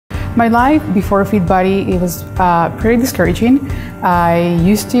My life before Fit Body, it was pretty discouraging. I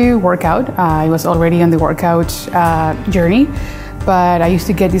used to work out. I was already on the workout journey, but I used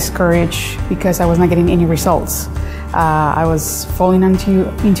to get discouraged because I was not getting any results. I was falling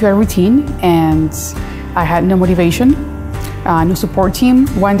into a routine and I had no motivation, no support team.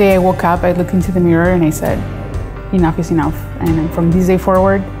 One day I woke up, I looked into the mirror and I said, enough is enough. And from this day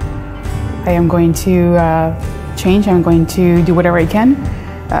forward, I am going to change. I'm going to do whatever I can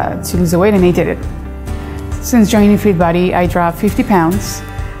to lose the weight, and I did it. Since joining Fit Body, I dropped 50 pounds,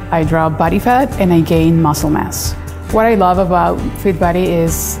 I dropped body fat, and I gained muscle mass. What I love about Fit Body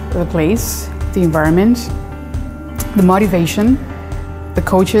is the place, the environment, the motivation, the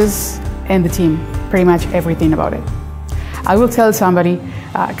coaches, and the team. Pretty much everything about it. I will tell somebody,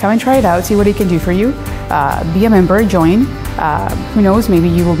 come and try it out, see what it can do for you. Be a member, join. Who knows, maybe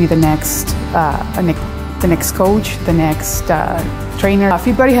you will be the next coach, the next trainer.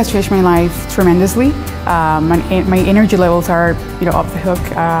 Fit Body has changed my life tremendously. My energy levels are, off the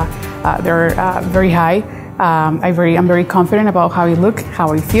hook. They're very high. I'm very confident about how I look,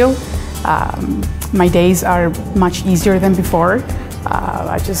 how I feel. My days are much easier than before.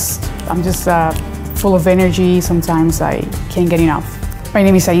 I'm just full of energy. Sometimes I can't get enough. My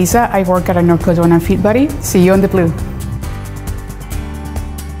name is Aissa. I work at a North Coast Fit Body. See you on the blue.